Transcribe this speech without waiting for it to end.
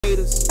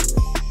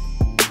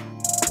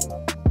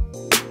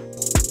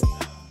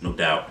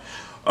doubt.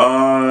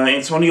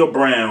 Antonio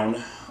Brown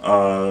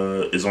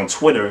is on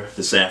Twitter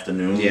this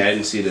afternoon. Yeah, I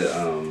didn't see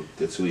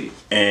the tweet.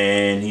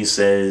 And he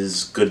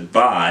says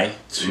goodbye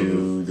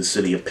to the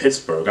city of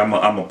Pittsburgh. I'm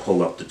gonna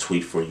pull up the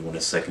tweet for you in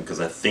a second because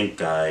I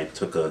think I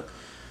took a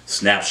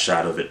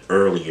snapshot of it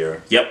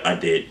earlier. Yep, I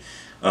did.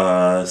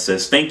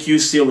 Says, thank you,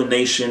 Steeler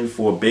Nation,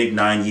 for a big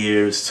 9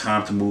 years.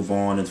 Time to move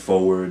on and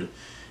forward.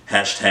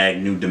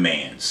 Hashtag new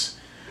demands.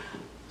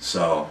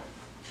 So.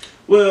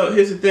 Well,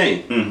 here's the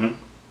thing.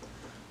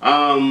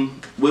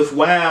 With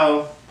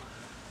Wow,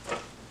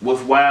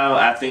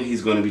 I think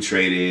he's going to be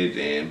traded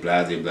and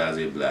blah, blah, blah,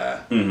 blah.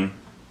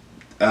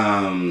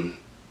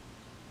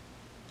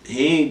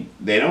 They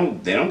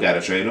don't got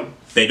to trade him.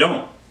 They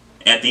don't.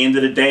 At the end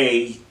of the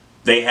day,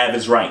 they have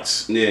his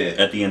rights. Yeah.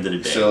 At the end of the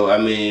day. So I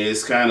mean,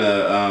 it's kind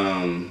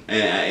of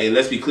and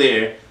let's be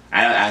clear.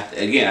 I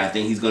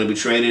think he's going to be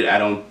traded. I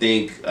don't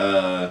think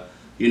Tomlin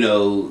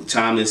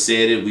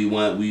said it. We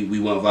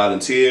want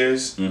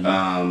volunteers.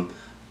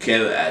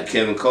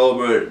 Kevin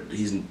Colbert,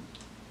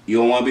 you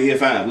don't want to be here.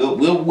 Fine.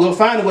 We'll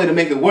find a way to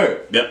make it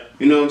work. Yep.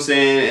 You know what I'm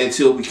saying?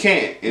 Until we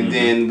can't, and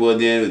then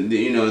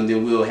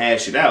we'll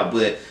hash it out.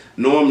 But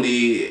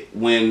normally,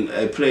 when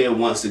a player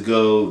wants to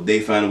go, they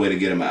find a way to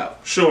get him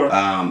out. Sure.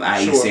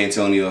 I.e.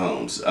 Santonio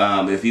Holmes.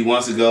 If he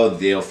wants to go,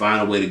 they'll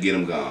find a way to get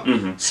him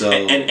gone. So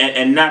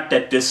and not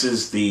that this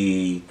is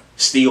the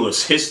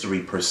Steelers' history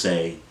per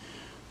se,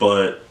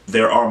 but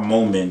there are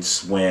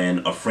moments when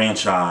a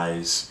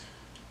franchise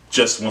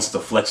just wants to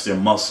flex their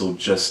muscle,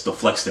 just to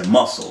flex their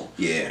muscle.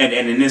 Yeah.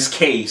 And in this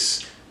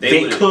case,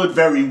 they could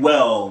very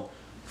well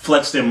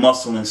flex their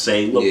muscle and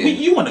say, look,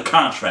 you want a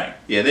contract.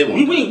 Yeah, they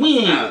won't.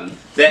 We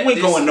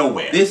ain't going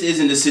nowhere. This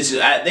isn't the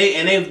situation.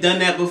 They've done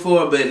that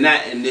before, but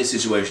not in this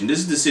situation. This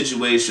is the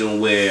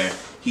situation where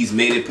he's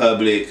made it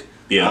public.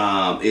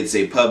 Yeah. It's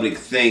a public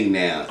thing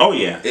now. Oh,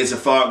 yeah. It's a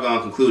far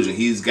gone conclusion.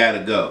 He's got to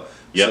go.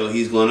 Yep. So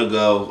he's going to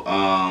go.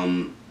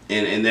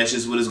 And that's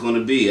just what it's going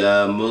to be.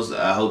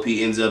 I hope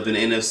he ends up in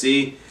the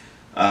NFC.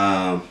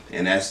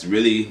 And that's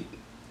really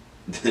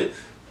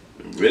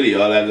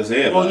all I can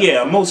say about it. Well,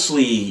 yeah,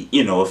 mostly,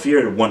 if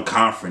you're in one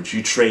conference,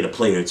 you trade a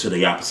player to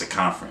the opposite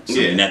conference.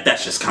 Yeah. I mean,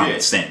 that's just common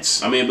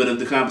sense. I mean, but if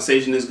the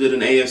compensation is good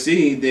in the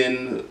AFC,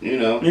 then,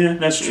 Yeah,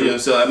 that's true.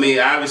 So, I mean,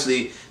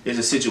 obviously, there's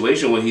a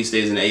situation where he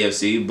stays in the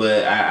AFC,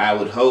 but I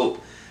would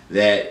hope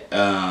that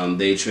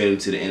they trade him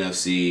to the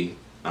NFC,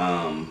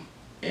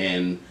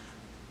 and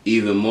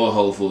even more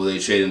hopeful they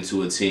trade him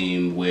to a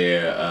team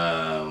where,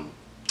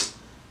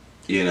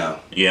 Yeah,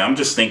 I'm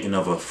just thinking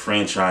of a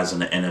franchise in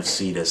the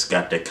NFC that's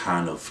got that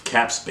kind of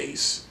cap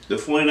space. The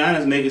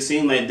 49ers make it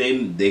seem like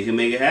they can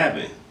make it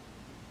happen.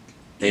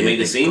 They make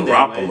it seem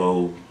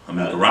Garoppolo, that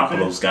way.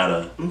 Garoppolo's got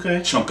a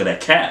chunk of that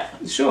cap.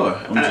 Sure.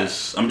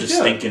 I'm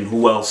just thinking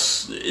who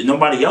else.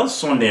 Nobody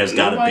else on there's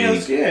got a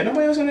big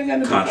nobody else on there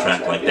got a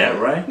contract like that,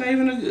 right? Not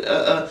even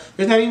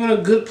there's not even a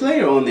good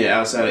player on there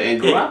outside,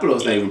 and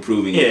Garoppolo's not even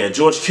proving it. Yeah,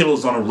 George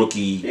Kittle's on a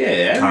rookie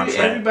contract.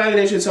 Everybody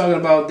that you're talking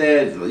about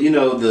that,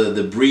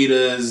 the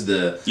Breeders,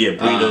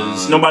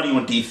 Breeders. Nobody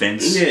on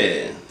defense.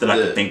 Yeah. That I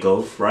could think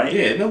of, right?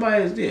 Yeah,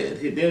 nobody's dead.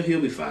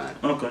 He'll be fine.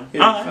 Okay. He'll be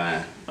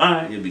fine. All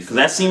right. He'll be fine. Because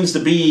that seems to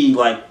be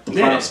like the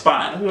prime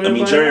spot. I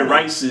mean, Jerry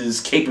Rice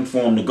is caping for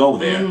him to go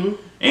there.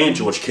 And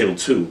George Kittle,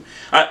 too.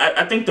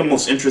 I think the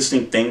most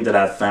interesting thing that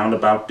I found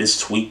about this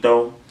tweet,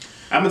 though.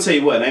 I'm going to tell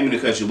you what. I ain't going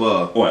to cut you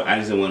off. What? I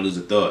just didn't want to lose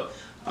a thought.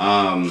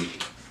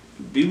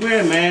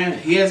 Beware,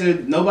 man.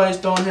 Nobody's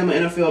throwing him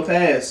an NFL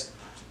pass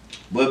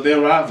but Ben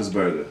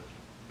Roethlisberger.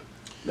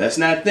 Let's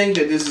not think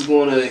that this is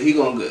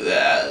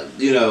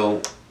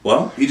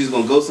Well, he's just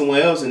gonna go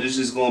somewhere else, and it's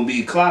just gonna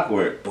be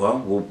clockwork. Well,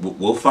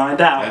 we'll find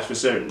out. That's for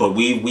certain. But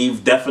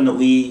we've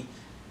definitely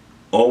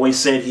always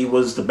said he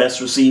was the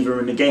best receiver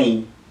in the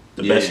game,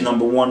 the best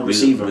number one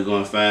receiver. We're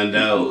gonna find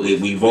out.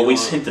 We've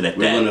always hinted at that.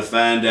 We're gonna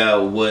find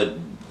out what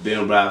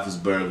Ben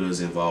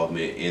Roethlisberger's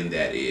involvement in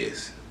that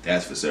is.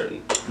 That's for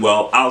certain.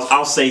 Well,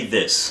 I'll say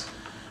this: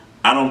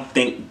 I don't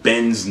think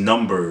Ben's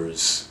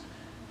numbers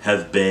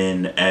have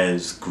been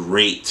as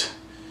great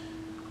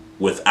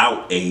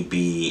without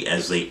AB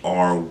as they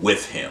are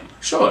with him.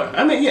 Sure.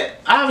 I mean, yeah.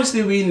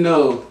 Obviously, we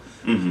know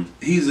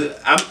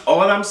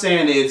all I'm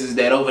saying is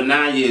that over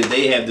 9 years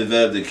they have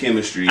developed a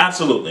chemistry.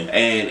 Absolutely.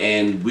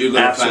 And we're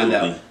going to find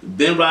out.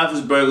 Ben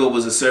Roethlisberger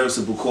was a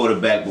serviceable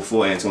quarterback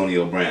before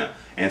Antonio Brown.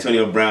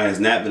 Antonio Brown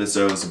has not been a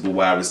serviceable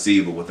wide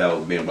receiver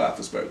without Ben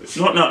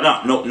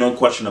Roethlisberger. No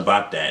question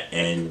about that.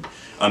 And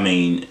I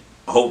mean,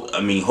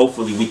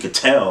 hopefully we could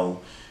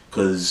tell.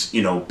 Because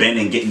Ben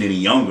ain't getting any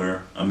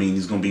younger. I mean,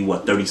 he's gonna be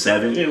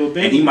 37. Yeah, well,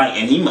 Ben,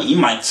 and he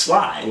might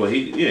slide. Well,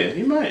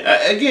 he might.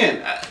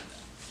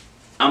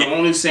 I'm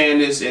only saying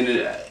this in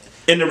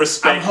the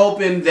respect. I'm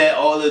hoping that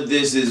all of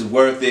this is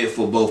worth it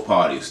for both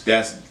parties.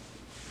 That's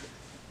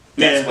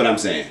what I'm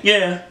saying.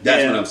 Yeah,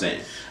 that's what I'm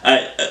saying.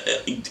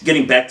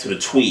 Getting back to the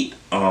tweet,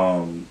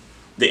 the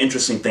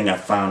interesting thing I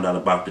found out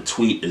about the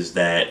tweet is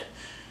that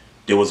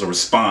there was a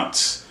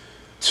response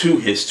to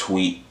his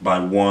tweet by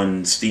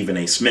one Stephen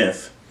A.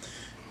 Smith.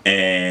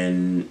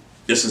 And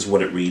this is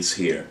what it reads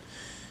here.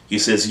 He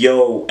says,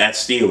 yo, at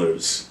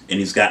Steelers, and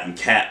he's gotten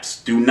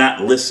caps, do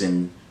not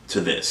listen to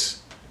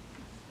this,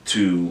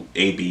 to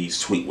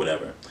AB's tweet,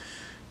 whatever.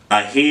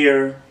 I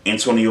hear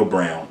Antonio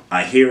Brown.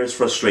 I hear his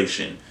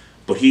frustration,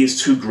 but he is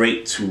too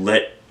great to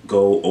let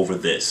go over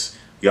this.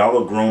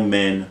 Y'all are grown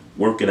men.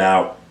 Work it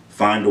out.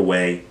 Find a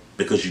way,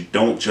 because you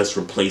don't just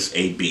replace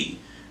AB.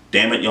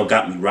 Damn it, y'all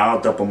got me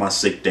riled up on my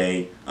sick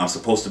day. I'm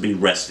supposed to be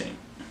resting.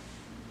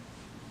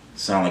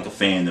 Sound like a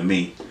fan to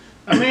me.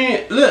 I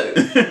mean, look,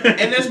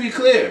 and let's be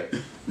clear.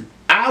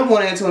 I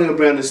want Antonio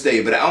Brown to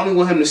stay, but I only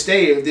want him to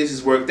stay if this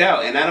is worked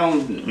out. And I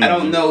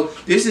don't know.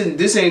 This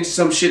ain't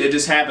some shit that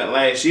just happened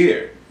last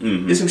year.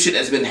 It's some shit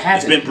that's been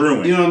happening. It's been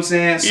brewing. You know what I'm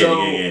saying?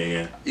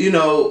 Yeah. You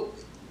know,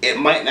 it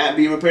might not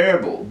be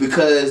repairable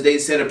because they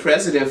set a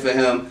precedent for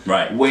him,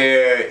 right,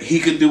 where he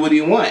could do what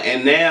he want,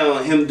 and now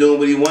him doing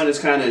what he want is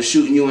kind of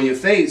shooting you in your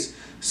face.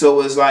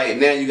 So it's like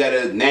now you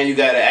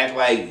gotta act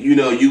like, you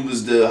know, you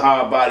was the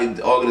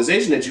hard-bodied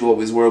organization that you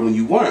always were when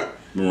you weren't.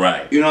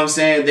 Right. You know what I'm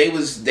saying? They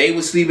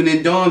was sleeping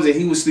in dorms and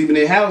he was sleeping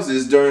in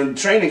houses during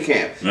training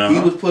camp. He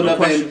was putting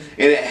up in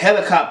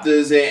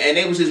helicopters and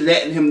they was just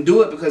letting him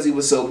do it because he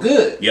was so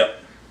good. Yep.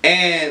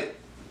 And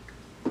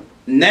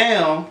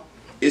now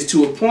it's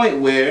to a point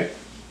where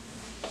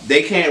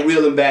they can't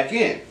reel him back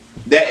in.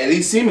 That at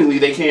least seemingly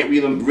they can't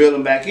reel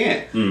him back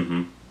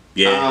in.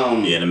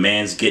 Yeah, the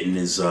man's getting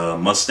his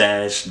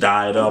mustache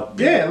dyed up.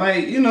 Yeah,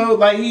 like, you know,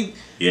 like he.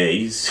 Yeah,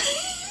 he's.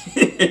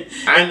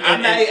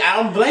 I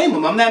don't blame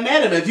him. I'm not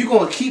mad at him. If you're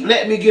gonna keep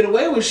letting me get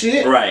away with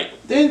shit, right,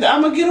 then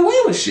I'm gonna get away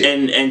with shit.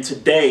 And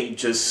today,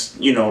 just,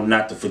 you know,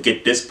 not to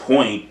forget this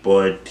point,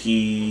 but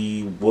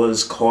he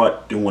was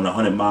caught doing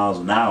 100 miles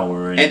an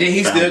hour, and then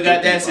he still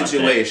got that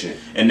situation.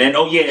 And then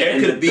there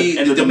could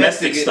be the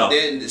domestic stuff.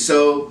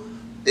 So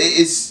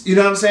it's, you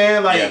know what I'm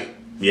saying, like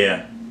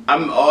yeah.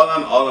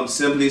 All I'm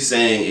simply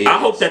saying is I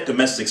hope that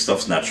domestic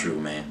stuff's not true,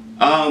 man.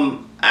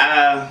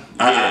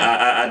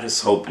 I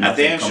just hope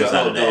nothing comes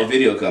out of that. No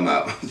video come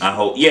out. I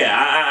hope,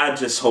 I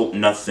just hope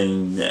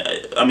nothing.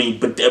 I mean,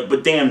 but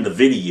damn the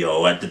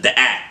video, the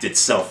act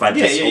itself. I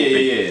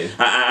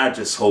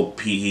just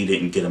hope he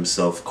didn't get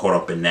himself caught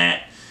up in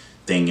that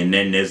thing. And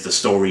then there's the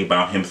story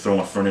about him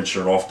throwing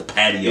furniture off the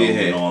patio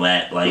and all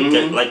that. Man,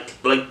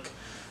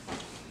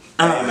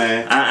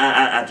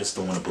 I just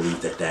don't want to believe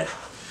that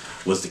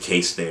was the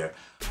case there.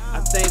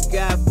 I thank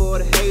God for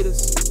the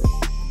haters.